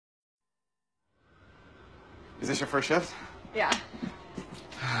Is this your first shift? Yeah.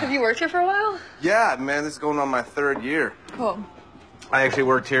 Have you worked here for a while? Yeah, man, this is going on my 3rd year. Cool. I actually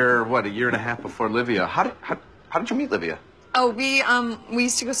worked here, what, a year and a half before Livia. How did you meet Livia? Oh, we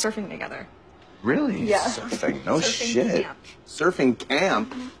used to go surfing together. Really? Yeah. Surfing? No Surfing shit. camp. Surfing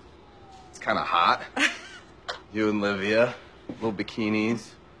camp? It's kind of hot. You and Livia, little bikinis,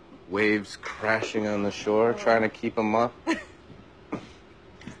 waves crashing on the shore, trying to keep them up.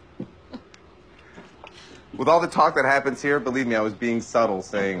 With all the talk that happens here, believe me, I was being subtle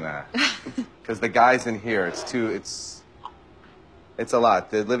saying that. Because the guys in here, it's a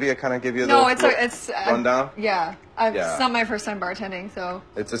lot. Did Livia kind of give you it's rundown? Yeah. It's not my first time bartending, so.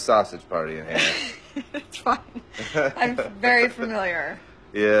 It's a sausage party in here. It's fine. I'm very familiar.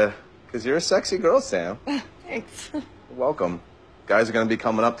 Yeah, because you're a sexy girl, Sam. Thanks. Welcome. Guys are going to be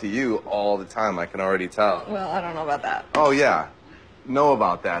coming up to you all the time, I can already tell. Well, I don't know about that. Oh, yeah. Know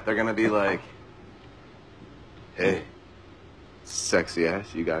about that. They're going to be like, hey, sexy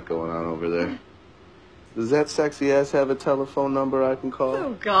ass you got going on over there. Does that sexy ass have a telephone number I can call?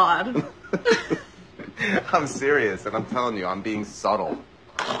 Oh, God. I'm serious, and I'm telling you, I'm being subtle.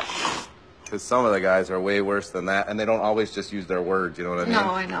 Because some of the guys are way worse than that, and they don't always just use their words, you know what I mean?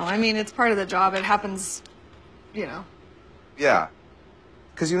 No, I know. I mean, it's part of the job. It happens, you know. Yeah.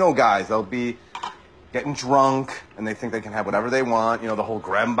 Because you know guys, they'll be getting drunk, and they think they can have whatever they want. You know, the whole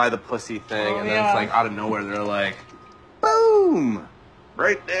grab 'em by the pussy thing, and then it's like out of nowhere, they're like, boom!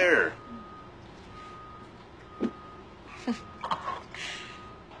 Right there.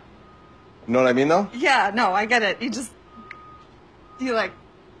 You know what I mean, though? Yeah, no, I get it. You like,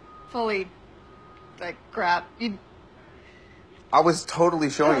 fully, like, grab. I was totally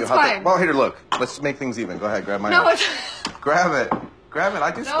showing you how fine. Well, here, look. Let's make things even. Go ahead, grab my No, arm. it's... Grab it. Grab it.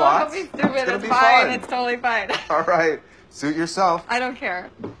 I do No, squats. don't be stupid. It's It's be fine. fun. It's totally fine. All right. Suit yourself. I don't care.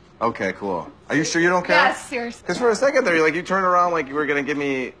 Okay, cool. Are you sure you don't care? Yes, seriously. Because for a second there, you turned around like you were going to give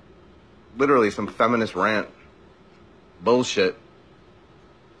me literally some feminist rant bullshit.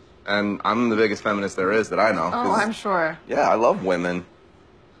 And I'm the biggest feminist there is that I know. Oh, I'm sure. Yeah, I love women.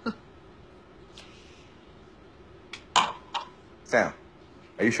 Sam,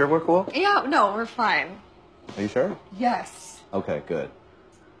 are you sure we're cool? Yeah, no, we're fine. Are you sure? Yes. Okay, good.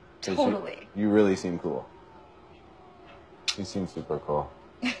 'Cause Totally. You really seem cool. You seem super cool.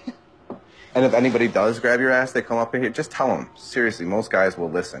 And if anybody does grab your ass, they come up in here, just tell them. Seriously, most guys will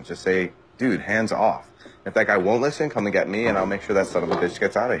listen. Just say, dude, hands off. If that guy won't listen, come and get me, and I'll make sure that son of a bitch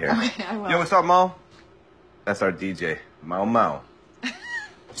gets out of here. Okay, I will. Yo, what's up, Mo? That's our DJ, Mo.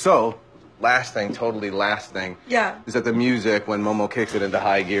 So, last thing, Yeah. is that the music, when Momo kicks it into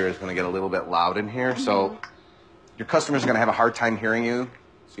high gear, is going to get a little bit loud in here. So, your customers are going to have a hard time hearing you.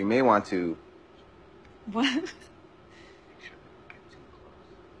 So you may want to... What?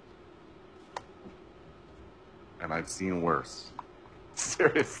 And I've seen worse.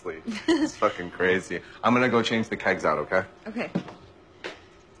 Seriously. It's fucking crazy. I'm going to go change the kegs out, okay? Okay.